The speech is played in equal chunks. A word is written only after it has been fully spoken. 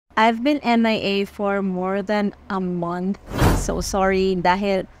I've been MIA for more than a month. So sorry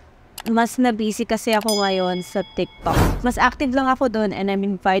dahil mas na-busy kasi ako ngayon sa TikTok. Mas active lang ako doon and I'm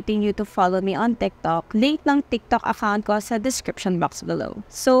inviting you to follow me on TikTok. Link ng TikTok account ko sa description box below.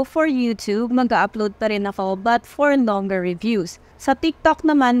 So for YouTube, mag-upload pa rin ako but for longer reviews. Sa TikTok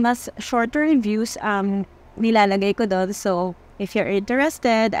naman, mas shorter reviews nilalagay ko doon. So if you're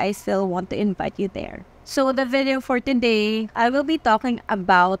interested, I still want to invite you there. So the video for today, I will be talking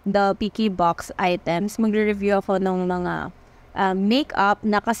about the Picky Box items. Magre-review ako ng mga makeup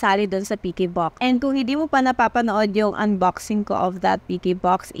na kasali dun sa Picky Box. And kung hindi mo pa napapanood yung unboxing ko of that Picky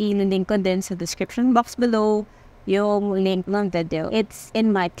Box, i-link ko din sa description box below yung link ng video. It's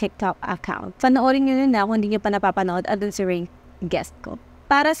in my TikTok account. Panoorin nyo na kung hindi nyo pa napapanood at dun si Ray, guest ko.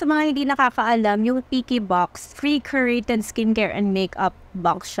 Para sa mga hindi nakakaalam, yung Picky Box, free curated skincare and makeup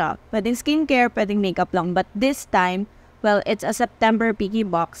box siya. Pwedeng skincare, pwedeng makeup lang. But this time, well, it's a September Picky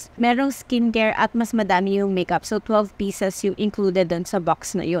Box. Merong skincare at mas madami yung makeup. So, 12 pieces yung included dun sa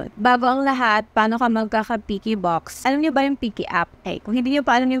box na yun. Bago ang lahat, paano ka magkaka-Picky Box? Alam niyo ba yung Picky app? Kung hindi niyo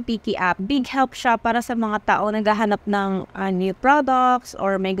pa alam yung Picky app, big help siya para sa mga tao naghahanap ng new products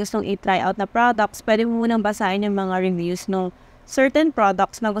or may gustong i-try out na products. Pwede mo munang basahin yung mga reviews ng certain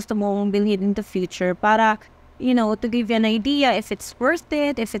products na gusto mong bilhin in the future para, you know, to give you an idea if it's worth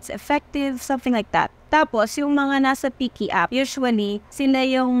it, if it's effective, something like that. Tapos, yung mga nasa Picky app, usually, sila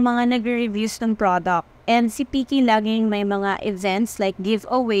yung mga nagre-reviews ng product. And si Picky laging may mga events like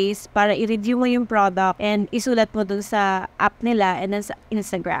giveaways para i-review mo yung product and isulat mo dun sa app nila and then sa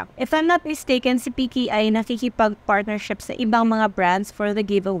Instagram. If I'm not mistaken, si Picky ay nakikipag-partnership sa ibang mga brands for the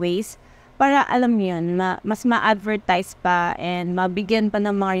giveaways para alam niyo yun, mas ma-advertise pa and mabigyan pa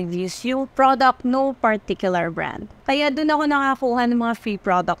ng mga reviews yung product no particular brand. Kaya doon ako nakakuha ng mga free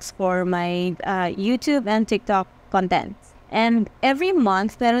products for my YouTube and TikTok contents. And every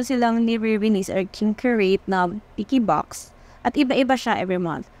month, meron silang ni-release or curate na Picky Box. At iba-iba siya every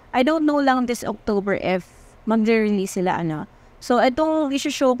month. I don't know lang this October if mag-release sila So, itong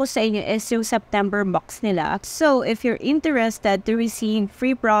isi-show ko sa inyo is yung September box nila. So, if you're interested to receive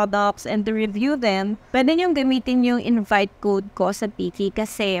free products and to review them, pwede nyo gamitin yung invite code ko sa Picky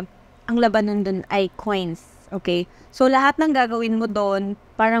kasi ang laban nun dun ay coins. Okay? So, lahat ng gagawin mo doon,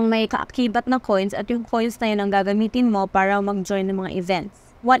 parang may kaakibat na coins at yung coins na yun ang gagamitin mo para mag-join ng mga events.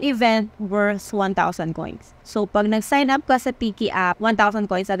 One event worth 1,000 coins. So, pag nag-sign up ka sa Picky app, 1,000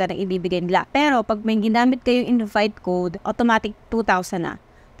 coins agad ang ibibigay nila. Pero, pag may ginamit kayong invite code, automatic 2,000 na.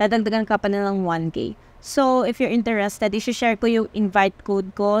 Dadagdagan ka pa nilang 1K. So, if you're interested, i-share ko yung invite code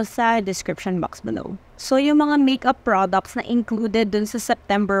ko sa description box below. So, yung mga makeup products na included dun sa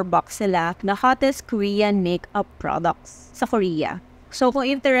September box sila, the hottest Korean makeup products sa Korea. So, kung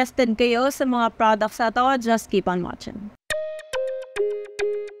interested kayo sa mga products na to, just keep on watching.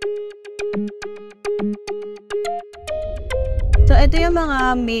 So, ito yung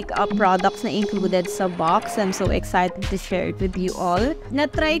mga makeup products na included sa box. I'm so excited to share it with you all.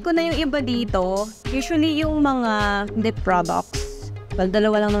 Na-try ko na yung iba dito. Usually, yung mga lip products. Well,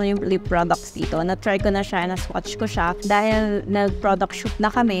 dalawa lang naman yung lip products dito. Na-try ko na siya, na-swatch ko siya. Dahil nag-product shoot na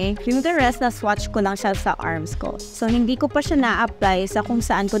kami, yung the rest, na-swatch ko lang siya sa arms ko. So, hindi ko pa siya na-apply sa kung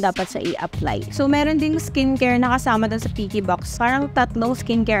saan ko dapat siya i-apply. So, meron ding skincare na kasama dun sa Picky Box. Parang 3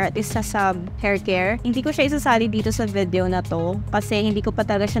 skincare at isa sa hair care. Hindi ko siya isasali dito sa video na to kasi hindi ko pa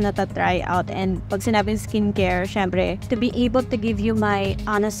talaga siya natatry out. And pag sinabing skincare, syempre, to be able to give you my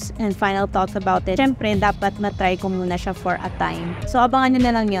honest and final thoughts about it, syempre, dapat matry ko muna siya for a time. So, abangan nyo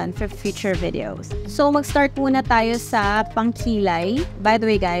na lang yun for future videos. So, mag-start muna tayo sa pangkilay. By the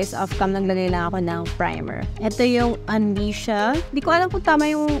way, guys, off-cam naglagay lang ako ng primer. Ito yung Alicia. Hindi ko alam kung tama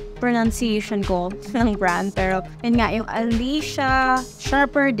yung pronunciation ko ng brand, pero yun nga, yung Alicia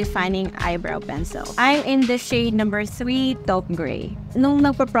Sharper Defining Eyebrow Pencil. I'm in the shade number 3, Taupe Gray. Nung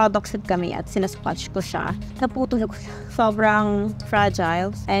nagpa-product set kami at sinaswatch ko siya, naputol ko siya. Sobrang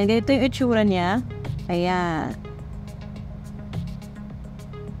fragile. And ganito yung itsura niya. Ayan.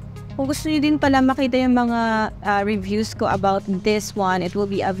 Kung gusto niyo din pala makita yung mga reviews ko about this one, it will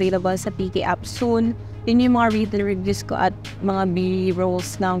be available sa Picky app soon. Yun yung mga retail reviews ko at mga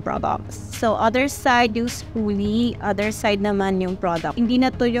B-rolls ng products. So, other side yung spoolie, other side naman yung product. Hindi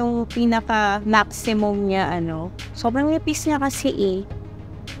na to yung pinaka-maximum niya, Sobrang nipis niya kasi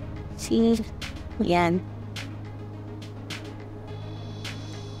yan.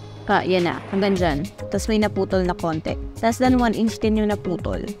 Yan na. Hanggang dyan. Tapos may naputol na konti. Less than 1 inch din yung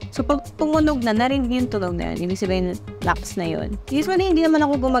naputol. So, pag tumunog na, narinig yung tunog na yun. Ibig sabihin, lax na yun. Usually, hindi naman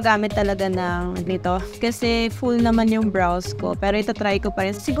ako gumagamit talaga ng dito. Kasi full naman yung brows ko. Pero ito try ko pa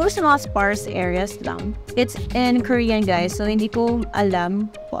rin. Siguro sa mga sparse areas lang. It's in Korean, guys. So, hindi ko alam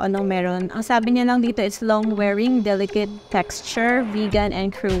kung anong meron. Ang sabi niya lang dito, it's long-wearing, delicate texture, vegan,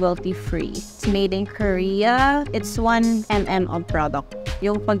 and cruelty-free. It's made in Korea. It's 1 mm of product.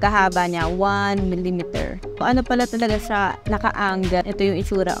 Yung pagkahaba niya, 1 millimeter. Kung ano pala talaga siya, naka-angle. Ito yung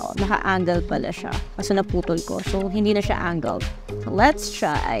itsura, oh. Naka-angle pala siya. Kasi naputol ko. So, hindi na siya angled. So, let's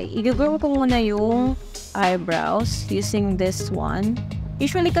try. I-groom ko muna yung eyebrows using this one.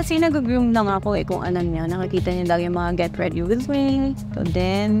 Usually kasi nag-groom lang ako kung ano niya. Nakikita niyo lang yung mga get ready with me. So,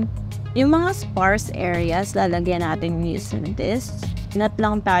 then, yung mga sparse areas, lalagyan natin using this. Inat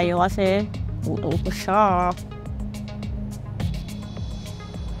lang tayo kasi putol ko siya.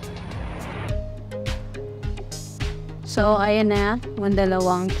 So, ayan na, yung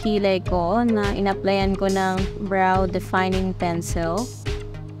dalawang kilay ko na in-applyan ko ng brow defining pencil.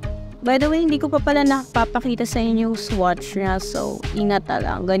 By the way, hindi ko pa pala napapakita sa inyo yung swatch niya. So, ingat na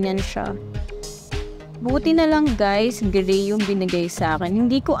lang. Ganyan siya. Buti na lang guys, gray yung binigay sa akin.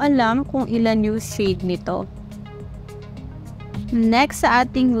 Hindi ko alam kung ilan yung shade nito. Next sa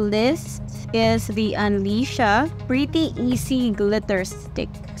ating list is the Unleasha Pretty Easy Glitter Stick.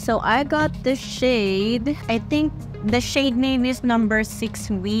 So, I got the shade, I think, the shade name is number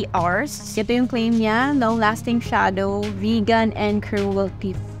 6 VRs. Ito yung claim niya, long-lasting shadow, vegan, and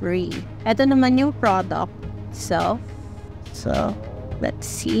cruelty-free. Ito naman yung product. So, let's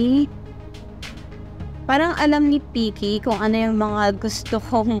see. Parang alam ni Piki kung ano yung mga gusto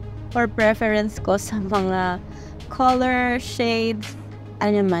kong or preference ko sa mga color, shades.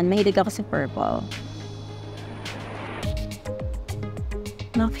 Ano naman, mahilig ako sa purple.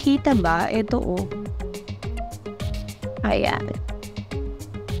 Nakita ba? Ito oh. Ayan.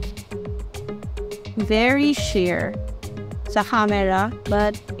 Very sheer sa camera,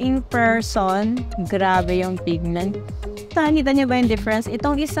 but in person, grabe yung pigment. Nakita niyo ba yung difference?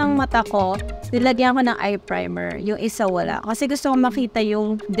 Itong isang mata ko, nilagyan ko ng eye primer. Yung isa wala. Kasi gusto ko makita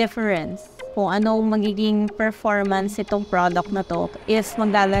yung difference. Kung anong magiging performance itong product na to if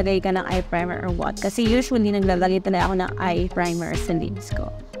maglalagay ka ng eye primer or what. Kasi usually, naglalagay talaga ako ng eye primer sa lids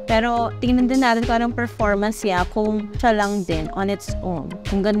ko. Pero, tingnan din natin kung anong performance niya kung siya lang din on its own.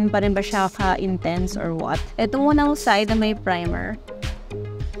 Kung ganun pa rin ba siya ka-intense or what. Ito munang side na may primer.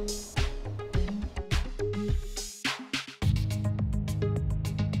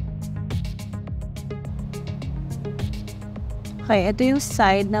 Okay, ito yung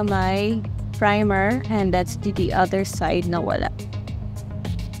side na may primer and that's the other side na wala.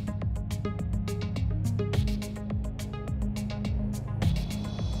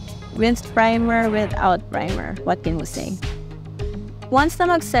 With primer, without primer. What can we say? Once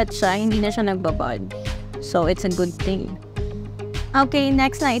na mag-set siya, hindi na siya nagbabad. So, it's a good thing. Okay,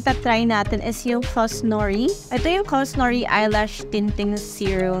 next na itatry natin is yung Cosnori. Ito yung Cosnori Eyelash Tinting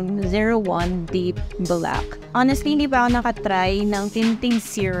Serum 01 Deep Black. Honestly, hindi pa ako nakatry ng tinting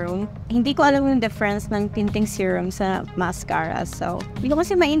serum. Hindi ko alam yung difference ng tinting serum sa mascara. So, hindi ko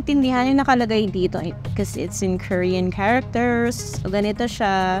kasi maintindihan yung nakalagay dito kasi it's in Korean characters. So, ganito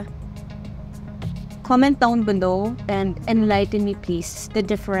siya. Comment down below and enlighten me please the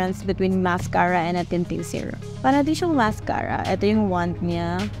difference between mascara and a tinting serum. Para di siyang mascara, ito yung wand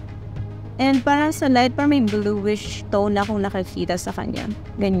niya. And para sa light, parang may bluish tone na kung nakikita sa kanya.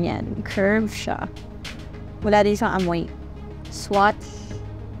 Ganyan, curve siya. Wala din siyang amoy. Swatch.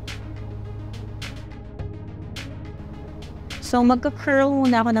 So magka-curl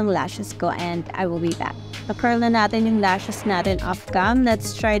muna ako ng lashes ko and I will be back. Na-curl na natin yung lashes natin off-cam.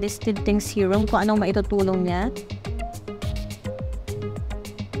 Let's try this tinting serum kung anong maitutulong niya.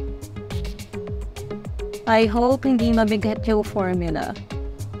 I hope hindi mabigat yung formula.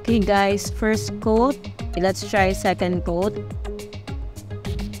 Okay guys, first coat. Let's try second coat.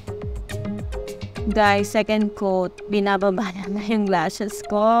 Guys, second coat. Binababa na yung lashes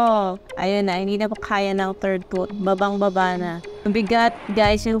ko. Ayun na, hindi na pa kaya ng third coat. Babang-baba na. Mabigat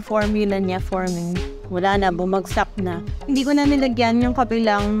guys yung formula niya forming. Wala na, bumagsak na. Hindi ko na nilagyan yung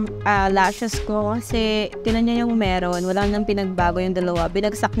kabilang lashes ko kasi tinan niya yung meron. Wala nang pinagbago yung dalawa.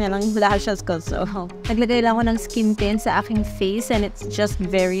 Binagsak niya lang yung lashes ko. So, naglagay lang ako ng skin tint sa aking face and it's just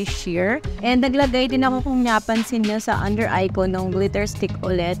very sheer. And naglagay din ako kung napansin niyo sa under eye ko ng glitter stick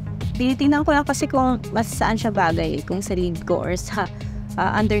ulit. Tinitingnan ko lang kasi kung mas saan siya bagay. Kung sa lid ko or sa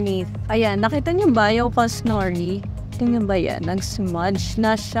underneath. Ayan, nakita niyo ba yung Cosnori? Tingnan ba yan? Nag-smudge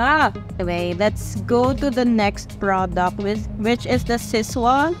na siya. Anyway, let's go to the next product which is the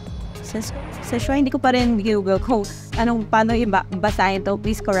Siswa Siswa, hindi ko pa rin Google kung paano basahin to.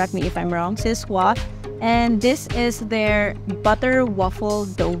 Please correct me if I'm wrong. Siswa. And this is their Butter Waffle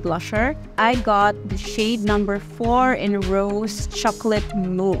Dough Blusher. I got the shade number 4 in Rose Chocolate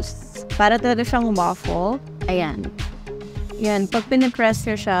Mousse. Para talaga siyang waffle. Ayan. Yan, pag pinipress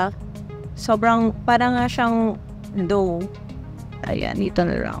siya, sobrang parang nga siyang dough. Ayan, dito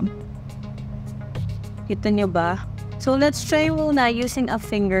na lang. Kita nyo ba? So, let's try muna using a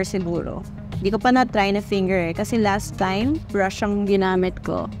finger siguro. Hindi ko pa na-try na finger kasi last time, brush ang ginamit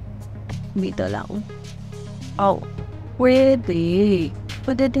ko. Dito lang. Oh, pwede.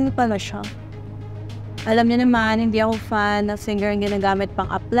 Pwede din pala siya. Alam niyo naman, hindi ako fan ng finger ang ginagamit pang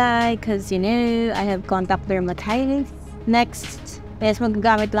apply because, you know, I have contact dermatitis. Next, yes,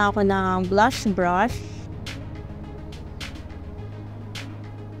 magagamit lang ako ng blush brush.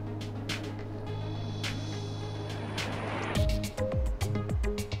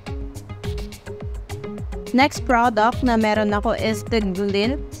 Next product na meron ako is the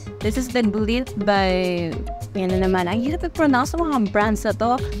Glint. This is the Glint by, yan na naman, ang hirap i-pronounce ng mga brands na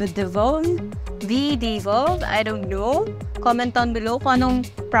to. The Devolve, I don't know. Comment down below kung anong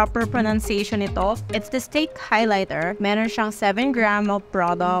proper pronunciation ito. It's the Steak Highlighter. Meron siyang 7 gram of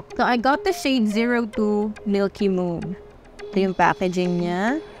product. So, I got the shade 02 Milky Moon. Ito yung packaging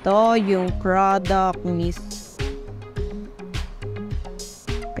niya. Ito yung product mismo.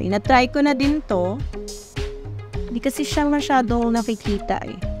 Okay, na-try ko na din to. Hindi kasi siya masyadong nakikita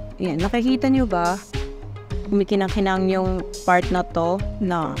eh. Ayan, nakikita nyo ba? Kumikinang-kinang yung part na to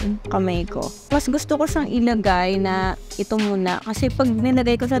na kamay ko. Mas gusto ko siyang ilagay na ito muna. Kasi pag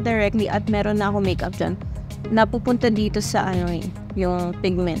nilagay ko siya directly at meron na ako makeup dyan, napupunta dito sa yung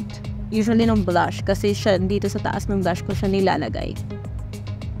pigment. Usually ng blush. Kasi siya dito sa taas ng blush ko siya nilalagay.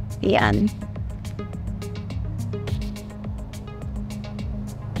 Ayan.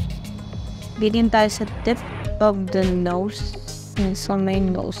 Bilhin tayo sa tip of the nose and sa may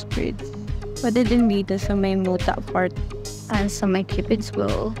nose bridge. Pwede din dito sa may muta part and sa may cupid's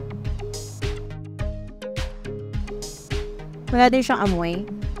bow. Wala din siyang amoy.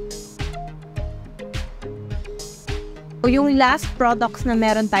 O yung last products na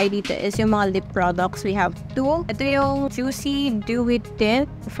meron tayo dito is yung mga lip products. We have 2. Ito yung Juicy Dewy Tint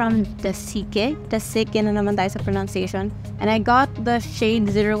from Dazzling. Dazzling na naman tayo sa pronunciation. And I got the shade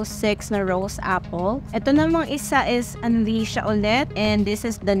 06 na Rose Apple. Ito namang isa is Unleasha ulit. And this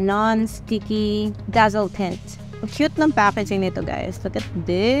is the non-sticky Dazzle Tint. Cute ng packaging nito, guys. Look at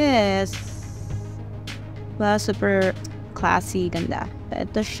this. Well, super classy. Ganda.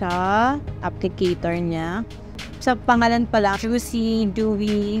 Ito siya. Applicator niya. Sa pangalan pala, Juicy,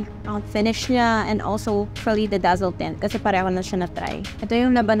 Dewy, ang finish niya, and also probably the Dazzle Tint kasi pareho na siya na-try. Ito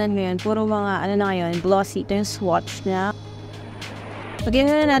yung labanan ngayon, puro mga, ano na ngayon, glossy. Ito yung swatch niya. Pagyan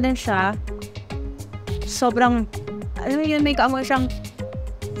na natin siya, sobrang, ano yun, may kaamoy siyang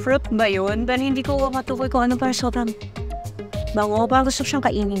fruit ba yun? Pero hindi ko matukoy kung ano, parang sobrang bango, parang gusto siyang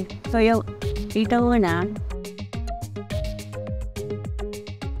kainin. So yung, dito mo na.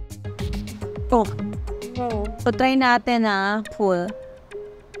 Oh. So, try natin na full.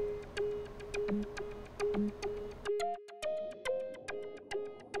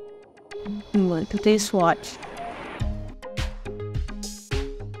 Ito yung swatch.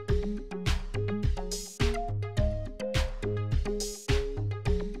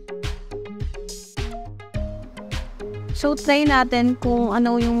 So, try natin kung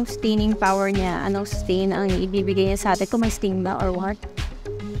ano yung staining power niya. Anong stain ang ibibigay niya sa atin. Kung may stain ba or what.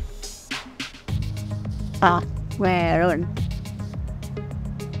 Meron.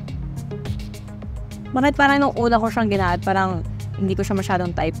 Bakit parang nung una ko siyang ginamit, parang hindi ko siya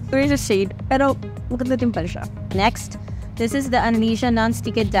masyadong type. Here's a shade, pero maganda din pala siya. Next, this is the Unleasha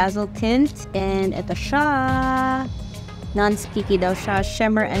Non-Sticky Dazzle Tint. And ito siya. Non-sticky daw siya.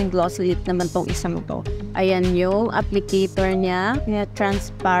 Shimmer and glossy lip naman tong isang to. Ayan yung applicator niya.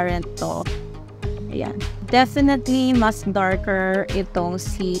 Transparent to. Ayan. Definitely mas darker itong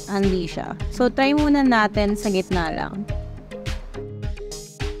si Unleasha. So, try muna natin sa gitna lang.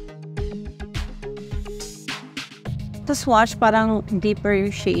 Ito swatch, parang deeper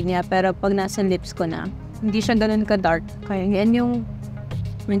yung shade niya. Pero pag nasa lips ko na, hindi siya ganun ka-dark. Kaya yan yung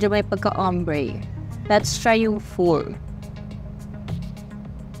medyo may pagka-ombre. Let's try yung full.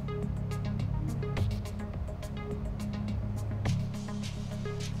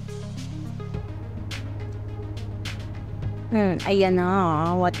 Ayan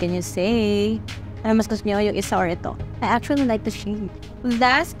na. What can you say? Mas gusto niyo yung isa or ito? I actually like the shade.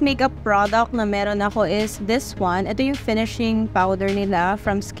 Last makeup product na meron ako is this one. Ito yung finishing powder nila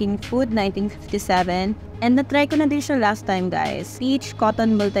from Skin Food 1957. And na-try ko na din siya last time, guys. Peach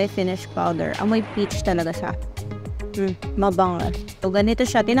Cotton Multi-Finish Powder. Amoy peach talaga siya. Mabango. So, ganito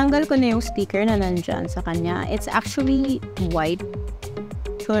siya. Tinanggal ko na yung sticker na nandyan sa kanya. It's actually white.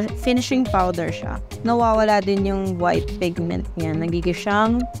 So, finishing powder siya. Nawawala din yung white pigment niya. Nagiging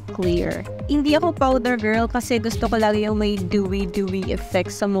siyang clear. Hindi ako powder girl kasi gusto ko lagi yung may dewy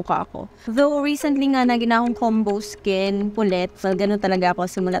effect sa mukha ko. Though recently nga naging akong combo skin ulit. So, ganun talaga ako.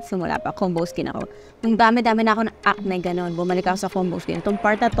 Simula pa. Combo skin ako. Nung dami-dami na ako ng acne, ganun. Bumalik ako sa combo skin. Itong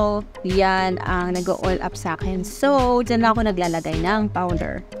part na to, yan ang nag-oil up sa akin. So, dyan lang ako naglalagay ng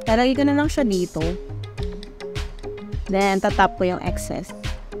powder. Talagay ko na lang siya dito. Then, tatap ko yung excess.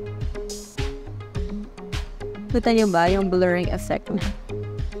 Kita nyo ba yung blurring effect na?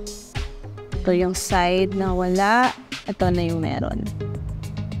 Ito yung side na wala. Ito na yung meron.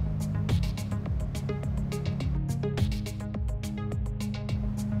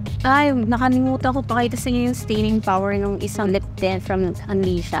 Ay, nakalimutan ko pakita sa inyo yung staining power ng isang lip tint from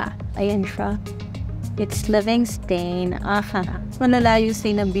Unleasha. Ayan siya. It's Living Stain. Malala yung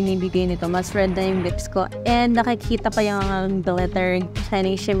stain na binibigay nito. Mas red na yung lips ko. And nakikita pa yung glitter,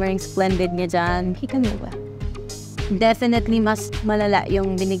 shining, shimmering, splendid niya dyan. Kita mo ba? Definitely mas malala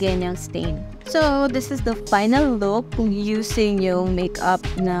yung binigay niyang stain. So, this is the final look using yung makeup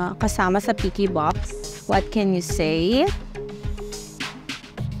na kasama sa Picky Box. What can you say?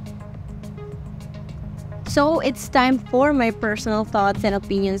 So, it's time for my personal thoughts and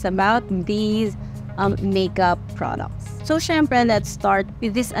opinions about these makeup products. So, syempre, let's start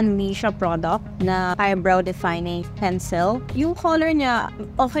with this Unleasha product na eyebrow defining pencil. Yung color niya,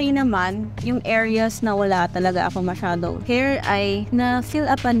 okay naman. Yung areas na wala talaga ako masyado hair ay na-fill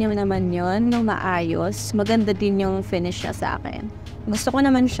upan niyo naman yun ng maayos. Maganda din yung finish niya sa akin. Gusto ko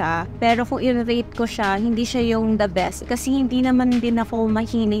naman siya, pero kung i-rate ko siya, hindi siya yung the best. Kasi hindi naman din ako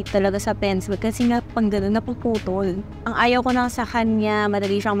mahilig talaga sa pencil. Kasi nga, pang gano'n, napuputol. Ang ayaw ko lang sa kanya,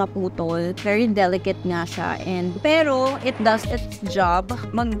 madali siyang maputol. Very delicate nga siya. Pero, it does its job.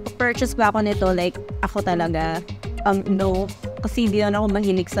 Mag-purchase ba ako nito? Like, ako talaga, no. Kasi hindi na ako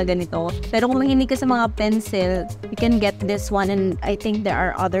mahilig sa ganito. Pero kung mahilig ka sa mga pencil, you can get this one. And I think there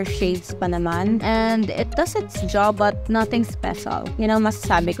are other shades pa naman. And it does its job, but nothing special. Yun ang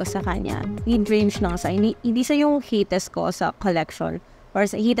masasabi ko sa kanya. Mid-range lang siya. Hindi siya yung hatest ko sa collection. Or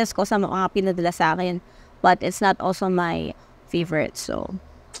sa hatest ko sa mga pinadala sa akin. But it's not also my favorite. So,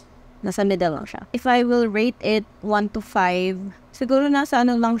 nasa middle lang siya. If I will rate it 1 to 5, siguro nasa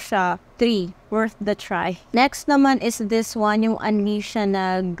ano lang siya, 3. Worth the try. Next naman is this one, yung Unleasha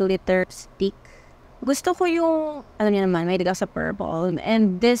na glitter stick. Gusto ko yung, alam niyo naman, may digaw sa purple.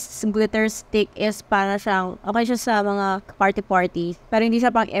 And this glitter stick is para siyang, okay siya sa mga party-party. Pero hindi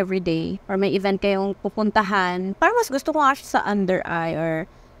siya pang everyday. Or may event kayong pupuntahan. Parang mas gusto ko nga siya sa under eye or,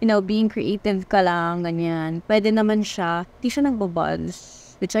 you know, being creative ka lang, ganyan. Pwede naman siya. Hindi siya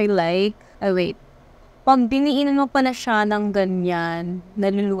nagbabuzz. Which I like. Wait. Pag diniinan mo pala siya ng ganyan,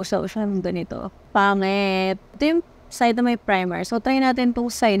 nalulusaw siya ng ganito. Pangit. Ito yung side na may primer. So, try natin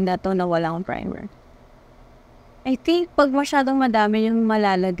itong side na to na walang primer. I think pag masyadong madami yung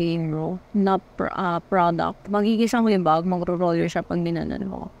malalagay mo na product, magiging siyang libag, mag-roller siya pag dinanan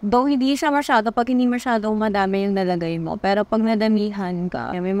mo. Though hindi siya masyado, pag hindi masyadong madami yung nalagay mo. Pero pag nadamihan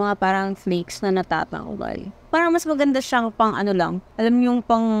ka, may mga parang flakes na natatanggal. Parang mas maganda siyang pang ano lang. Alam yung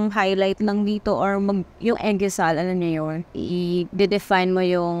pang highlight lang dito or yung eggisal, alam niyo yun. I-define mo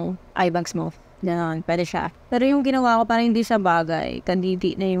yung eye bags mo. Ganon, pwede siya. Pero yung ginawa ko parang hindi siya bagay.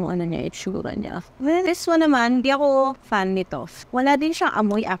 Kandidi na yung ano niya, itsura niya. Well, this one naman, di ako fan nito. Wala din siyang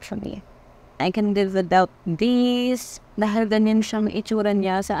amoy actually. I can live without this. Dahil ganyan siyang itsura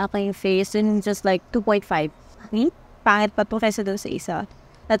niya sa aking face. And just like 2.5. Pangit pa to kaysa doon sa isa.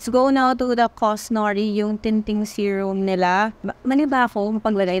 Let's go now to the Cosnori, yung tinting serum nila. Mali ba ako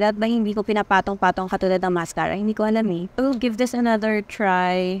mapaglagay? Dahil ba hindi ko pinapatong-patong katulad ng mascara? Hindi ko alam eh. I will give this another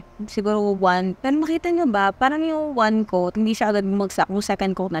try. Siguro 1. Pero makita nyo ba, parang yung 1 coat, hindi siya agad bumagsak. Yung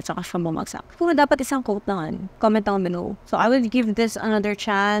second coat na, tsaka siya bumagsak. Siguro dapat isang coat naman. Comment down below. So I will give this another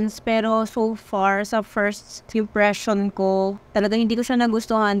chance. Pero so far, sa first impression ko, talagang hindi ko siya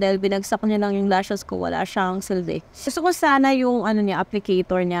nagustuhan dahil binagsak niya lang yung lashes ko. Wala siyang silbi. Gusto ko sana yung ano niya,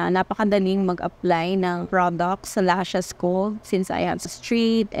 applicator niya. Napakadaling mag-apply ng product sa lashes ko since I have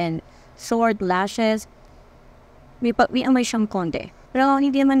straight and short lashes. May amoy siyang konti. Pero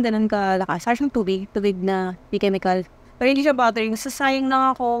hindi naman ganun kalakas. Parang siyang tubig na may chemical. Pero hindi siya bothering. Sasayang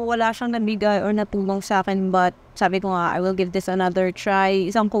lang ako, wala siyang nabigay or natulong sa akin. But sabi ko nga, I will give this another try.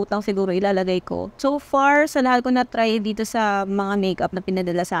 Isang coat lang siguro ilalagay ko. So far, sa lahat ko na-try dito sa mga makeup na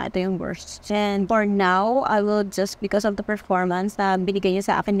pinadala sa akin, ito yung worst. And for now, I will just, because of the performance na binigay niya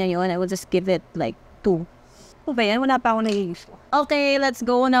sa akin ngayon, I will just give it like 2. O ba yan? Wala pa ako nag-use. Okay, let's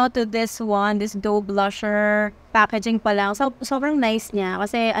go now to this one. This doe blusher. Packaging pa lang. Sobrang nice niya.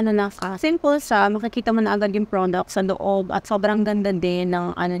 Kasi ano na ka. Simple siya. Makikita mo na agad yung product sa loob. At sobrang ganda din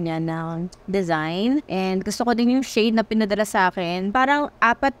ng ano niya, ng design. And gusto ko din yung shade na pinadala sa akin. Parang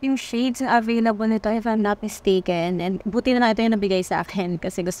 4 yung shades na available nito if I'm not mistaken. And buti na lang ito yung nabigay sa akin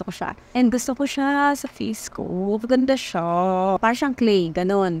kasi gusto ko siya. And gusto ko siya sa face ko. Ganda siya. Parang siyang clay.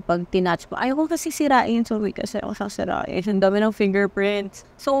 Ganon. Pag tinouch mo. Ayoko kasi sirain. Sorry kasi ako siyang sirain. Ang dami ng fingerprints.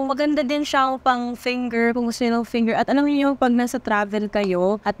 So maganda din siyang pang finger. Kung gusto nyo finger. At alam niyo pag nasa travel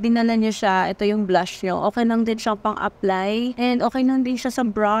kayo at dinala niyo siya, ito yung blush niyo. Okay lang din siya pang apply. And okay lang din siya sa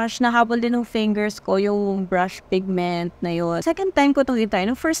brush. Nahabol din ng fingers ko yung brush pigment na yun. Second time ko itong i-try.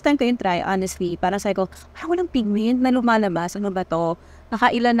 Nung first time ko yung try, honestly, parang sabi ko, walang pigment na lumalabas. Ano ba to?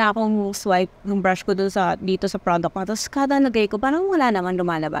 Nakailan na akong swipe ng brush ko dito sa product na. Tapos kada lagay ko, parang wala naman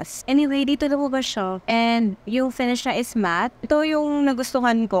lumalabas. Anyway, dito lumabas siya. And yung finish niya is matte. Ito yung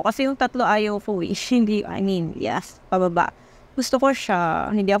nagustuhan ko. Kasi yung tatlo ayaw ko hindi, yes, pababa. Gusto ko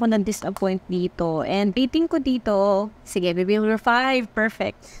siya. Hindi ako na-disappoint dito. And rating ko dito, sige, bibigyan ko 5.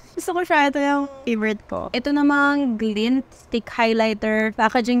 Perfect. Gusto ko siya. Ito yung favorite ko. Ito namang glint stick highlighter.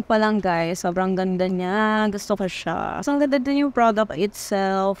 Packaging pa lang, guys. Sobrang ganda niya. Gusto ko siya. So, ang ganda din yung product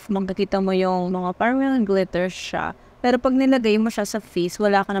itself. Magkakita mo yung mga parang glitter siya. Pero pag nilagay mo siya sa face,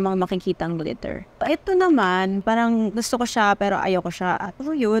 wala ka namang makikitang glitter. Ito naman, parang gusto ko siya pero ayoko siya. At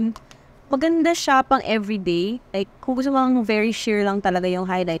yun, maganda siya pang everyday. Like, kung gusto mo very sheer lang talaga yung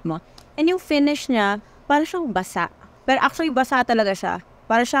highlight mo. And yung finish niya, parang siyang basa. Pero actually, basa talaga siya.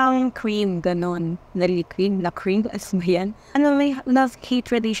 Parang siyang cream, ganon. Nali cream, na cream, as ba yan? May love-hate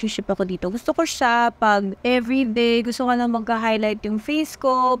relationship ako dito. Gusto ko siya pag everyday, gusto ko lang magka-highlight yung face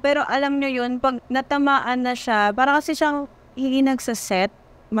ko. Pero alam nyo yun, pag natamaan na siya, parang kasi siyang hindi nagsaset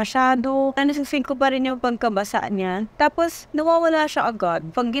masyado. Feel ko pa rin yung pagkabasa niya. Tapos, nawawala siya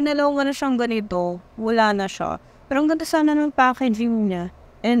agad. Pag ginalaw mo na siyang ganito, wala na siya. Pero ang ganda sana ng packaging niya.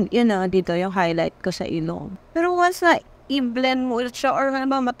 And yun na, dito yung highlight ko sa ilong. Pero once na i-blend mo ulit siya or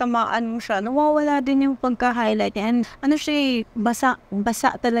matamaan mo siya, nawawala din yung pagka-highlight niya. And siya, basa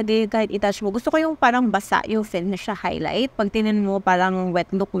talaga kahit itouch mo. Gusto ko yung parang basa yung finish siya highlight. Pag tinin mo, parang wet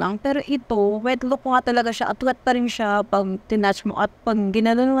look lang. Pero ito, wet look nga talaga siya. At wet pa rin siya pag tinouch mo. At pag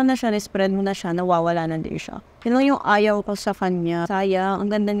ginalo mo na siya, spread mo na siya, nawawala na din siya. Yun lang yung ayaw ko sa kanya. Sayang,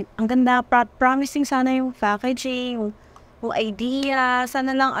 ang ganda. Promising sana yung packaging, yung idea, sana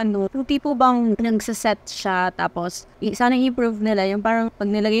lang yung tipo bang nagsaset siya, tapos sana i-improve nila, yung parang pag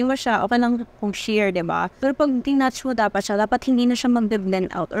nilagay mo siya, okay lang kung sheer, diba? Pero pag tinouch mo dapat hindi na siya mag-blend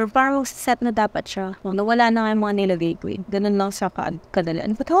out, or parang set na dapat siya. Nawala na nga yung mga nilagay ko eh. Ganun lang siya kadali.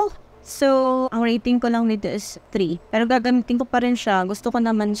 Ano ba to? So, ang rating ko lang nito is 3. Pero gagamitin ko pa rin siya. Gusto ko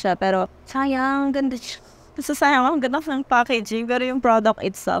naman siya, pero sayang, ganda siya. So, sayang, ang ganda ng packaging, pero yung product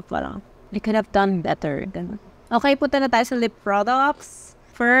itself, parang, they could have done better. Ganun. Okay, punta na tayo sa lip products.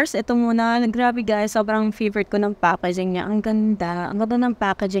 First, ito muna. Grabe guys, sobrang favorite ko ng packaging niya. Ang ganda. Ang ganda ng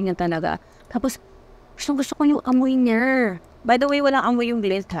packaging niya talaga. Tapos, gusto ko yung amoy niya. By the way, walang amoy yung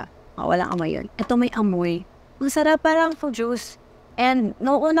glint ha. Walang amoy yun. Ito may amoy. Ang sarap, parang full juice. And,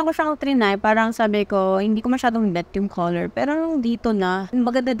 noong una ko siyang trinay, parang sabi ko, hindi ko masyadong bet yung color. Pero nung dito na,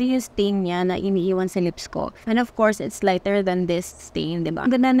 maganda din yung stain niya na iniiwan sa lips ko. And of course, it's lighter than this stain, diba?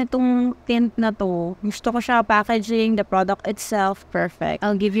 Ang ganda na itong tint na to. Gusto ko siya, packaging, the product itself, perfect.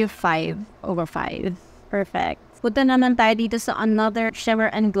 I'll give you 5/5. Perfect. Punta naman tayo dito sa another shimmer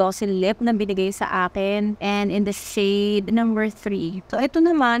and glossy lip na binigay sa akin. And in the shade number 3. So, ito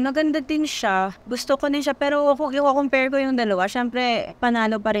naman, maganda din siya. Gusto ko din siya. Pero kung i-compare ko yung dalawa, syempre,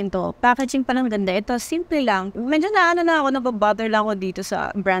 panalo pa rin to. Packaging pa lang ganda. Ito, simple lang. Medyo nababother lang ako dito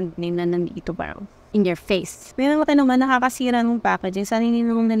sa brand name na nandito parang in your face. May naman naman nakakasira ng packaging. Sana hindi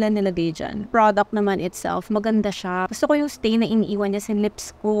naman nila nilagay dyan. Product naman itself, maganda siya. Gusto ko yung stain na iniiwan niya sa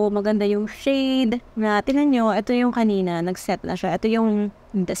lips ko. Maganda yung shade. Na, tingnan nyo, ito yung kanina, nag-set na siya. Ito yung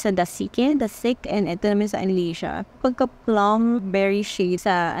sa The Sick, and ito naman sa Unleasha. Pagka-plum berry shade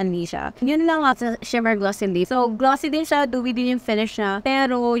sa Unleasha. Yun lang sa shimmer glossy lip. So, glossy din siya, dewy din yung finish niya.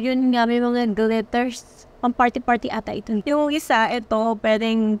 Pero, yun nga, may mga glitters pang party-party ata ito. Yung isa, ito,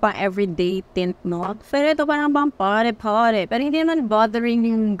 pwedeng pang everyday tint, no? Pero ito parang pang party-party. Pero hindi naman bothering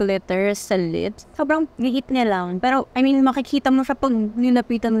yung glitters sa lips. Sobrang liit niya lang. Pero, I mean, makikita mo siya pag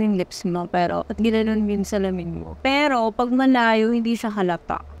nilapitan mo yung lips mo. Pero, at ginanon yung salamin mo. Pero, pag malayo, hindi siya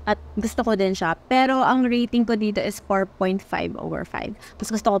halata. At gusto ko din siya. Pero, ang rating ko dito is 4.5/5. Mas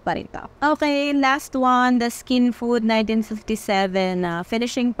gusto ko pa rin to. Okay, last one. The Skin Food 1957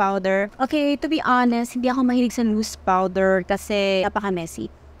 finishing powder. Okay, to be honest, hindi ako mahilig sa loose powder kasi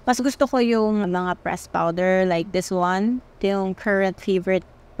napaka-messy. Mas gusto ko yung mga pressed powder like this one. Ito yung current favorite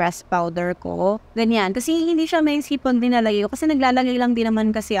pressed powder ko. Ganyan. Kasi hindi siya messy pag dinalagay ko. Kasi naglalagay lang din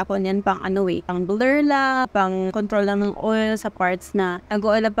naman kasi ako niyan pang pang blur lang, pang control lang ng oil sa parts na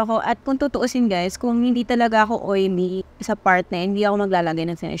nag-oil up ako. At kung tutuusin guys, kung hindi talaga ako oily sa part na hindi ako maglalagay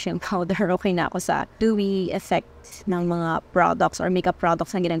ng finishing powder, okay na ako sa dewy effect ng mga products or makeup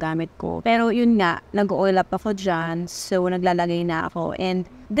products na ginagamit ko. Pero yun nga, nag-oil up ako dyan. So, naglalagay na ako. And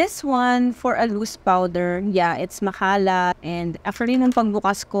this one, for a loose powder, yeah, it's makala. And actually, nung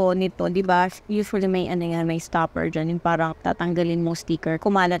pagbukas ko nito, di ba, usually may may stopper dyan. Yung parang tatanggalin mo sticker.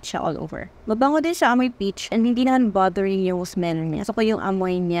 Kumalat siya all over. Mabango din siya, amoy peach. And hindi naman bothering yung smell niya. So, ko yung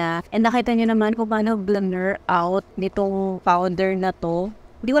amoy niya. And nakita nyo naman kung paano blender out nitong powder na to.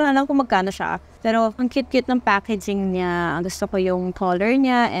 Hindi ko lang alam kung magkano siya. Pero ang cute-cute ng packaging niya. Ang gusto ko yung color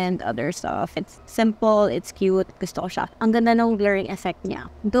niya and other stuff. It's simple, it's cute. Gusto ko siya. Ang ganda ng blurring effect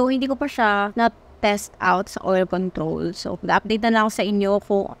niya. Though hindi ko pa siya test out sa oil control. So, update na lang ako sa inyo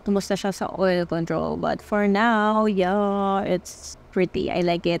kung kumusta siya sa oil control. But for now, yeah, it's pretty. I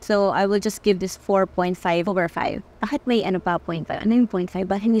like it. So, I will just give this 4.5/5. Bakit may pa, 0.5? Ano yung 0.5?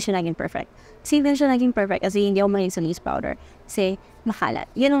 Bakit hindi siya naging perfect? Kasi hindi siya naging perfect kasi hindi ako mahilig sa loose powder. Kasi makalat.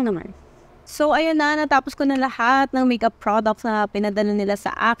 Yan lang naman. So, ayun na. Natapos ko na lahat ng makeup products na pinadala nila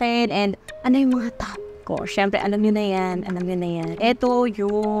sa akin. And ano yung mga top ko? Siyempre, alam nyo na yan. Alam nyo na yan. Ito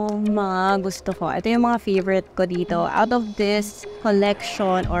yung mga gusto ko. Ito yung mga favorite ko dito. Out of this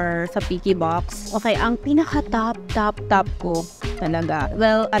collection or sa Picky Box. Okay, ang pinaka-top ko talaga.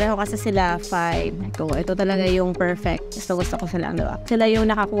 Well, pareho kasi sila 5. Ito talaga yung perfect. Gusto ko sila. Diba? Sila yung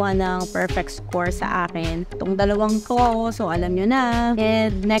nakakuha ng perfect score sa akin. Itong dalawang ko. So, alam nyo na.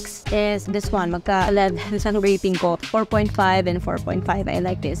 And next is this one. Magka-11 sa rating ko. 4.5 and 4.5. I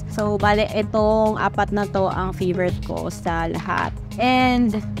like this. So, bale, itong apat na to ang favorite ko sa lahat.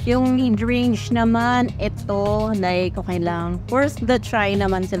 And yung mid-range naman, ito, like, okay lang. Worst the try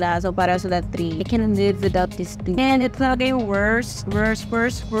naman sila. So, para sila 3. I can live without this 2. And ito talaga yung worst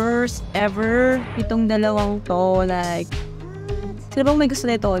ever. Itong dalawang to, like, sino bang may gusto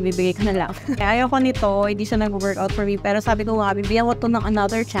nito? Ibibigay ko na lang. Ayoko nito, hindi siya nag-workout for me. Pero sabi ko nga, bibigyan ko to ng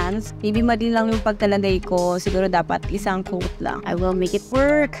another chance. Maybe mali lang yung pagtalagay ko. Siguro dapat isang coat lang. I will make it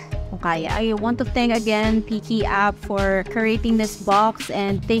work. Okay, I want to thank again Picky app for creating this box,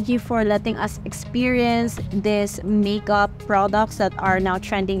 and thank you for letting us experience this makeup products that are now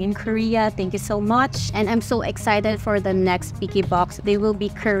trending in Korea. Thank you so much, and I'm so excited for the next Picky box they will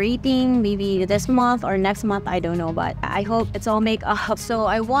be creating, maybe this month or next month, I don't know, but I hope it's all makeup. So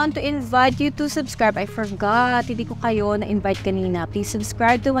I want to invite you to subscribe. I forgot, hindi ko kayo na-invite kanina. Please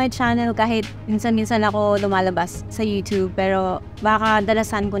subscribe to my channel kahit minsan-minsan ako lumalabas sa YouTube, pero baka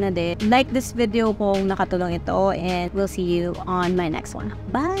dalasan ko na din. Like this video kung nakatulong ito, and we'll see you on my next one.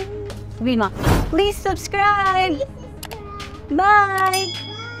 Bye! Please subscribe! Bye!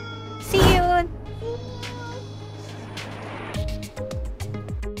 See you!